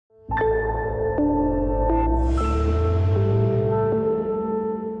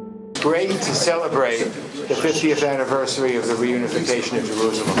great to celebrate the 50th anniversary of the reunification of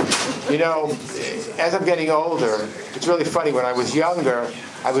Jerusalem. You know, as I'm getting older, it's really funny. When I was younger,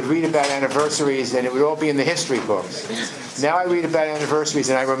 I would read about anniversaries and it would all be in the history books. Now I read about anniversaries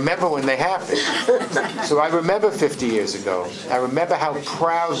and I remember when they happened. So I remember 50 years ago. I remember how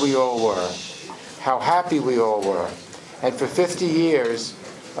proud we all were, how happy we all were. And for 50 years,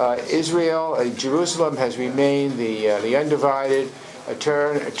 Jerusalem has remained the undivided,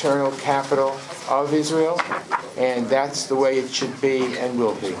 eternal capital of Israel, and that's the way it should be and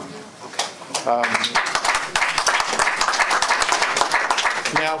will be.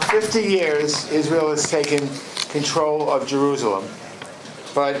 Now, 50 years, Israel has taken control of Jerusalem,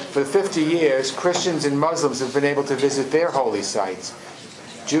 but for 50 years, Christians and Muslims have been able to visit their holy sites.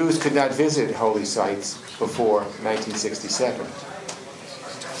 Jews could not visit holy sites before 1967.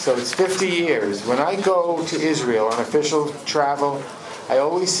 So it's 50 years. When I go to Israel on official travel, I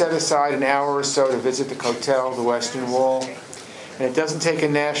always set aside an hour or so to visit the Kotel, the Western Wall. And it doesn't take a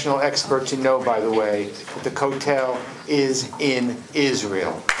national expert to know, by the way, that the Kotel is in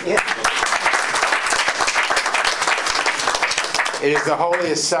Israel. Yeah. It is the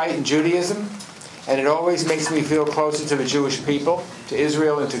holiest site in Judaism, and it always makes me feel closer to the Jewish people, to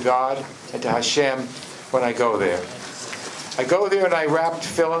Israel and to God, and to Hashem when I go there. I go there and I wrap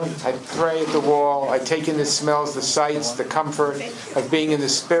tefillin, I pray at the wall, I take in the smells, the sights, the comfort of being in the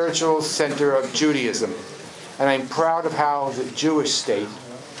spiritual center of Judaism. And I'm proud of how the Jewish state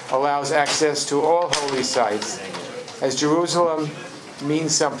allows access to all holy sites, as Jerusalem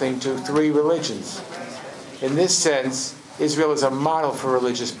means something to three religions. In this sense, Israel is a model for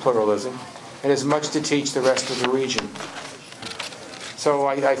religious pluralism and has much to teach the rest of the region. So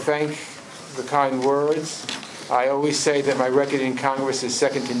I thank the kind words. I always say that my record in Congress is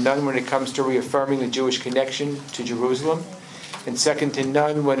second to none when it comes to reaffirming the Jewish connection to Jerusalem, and second to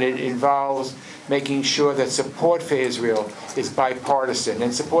none when it involves making sure that support for Israel is bipartisan.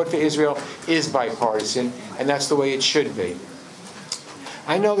 And support for Israel is bipartisan, and that's the way it should be.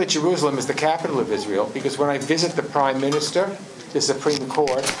 I know that Jerusalem is the capital of Israel because when I visit the Prime Minister, the Supreme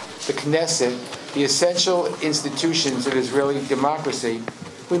Court, the Knesset, the essential institutions of Israeli democracy,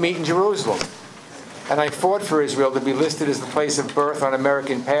 we meet in Jerusalem. And I fought for Israel to be listed as the place of birth on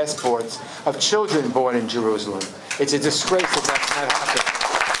American passports of children born in Jerusalem. It's a disgrace that that's not happening.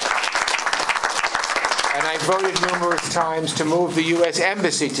 And I voted numerous times to move the U.S.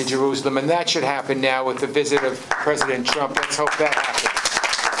 Embassy to Jerusalem, and that should happen now with the visit of President Trump. Let's hope that happens.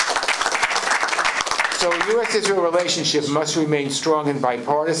 So a U.S.-Israel relationship must remain strong and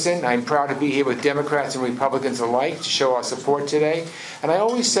bipartisan. I'm proud to be here with Democrats and Republicans alike to show our support today. And I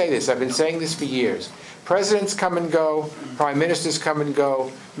always say this, I've been saying this for years. Presidents come and go, prime ministers come and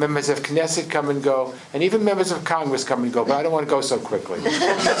go, members of Knesset come and go, and even members of Congress come and go, but I don't want to go so quickly.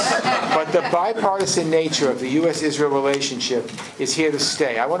 But the bipartisan nature of the U.S.-Israel relationship is here to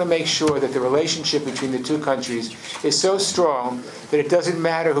stay. I want to make sure that the relationship between the two countries is so strong that it doesn't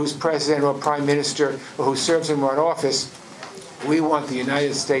matter who's president or prime minister or who serves in what office. We want the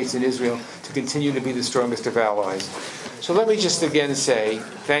United States and Israel to continue to be the strongest of allies. So let me just again say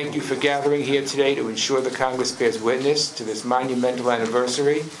thank you for gathering here today to ensure the Congress bears witness to this monumental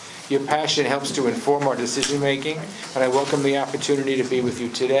anniversary. Your passion helps to inform our decision-making, and I welcome the opportunity to be with you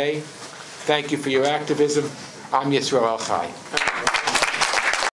today. Thank you for your activism. I'm Yisrael Al-Chai.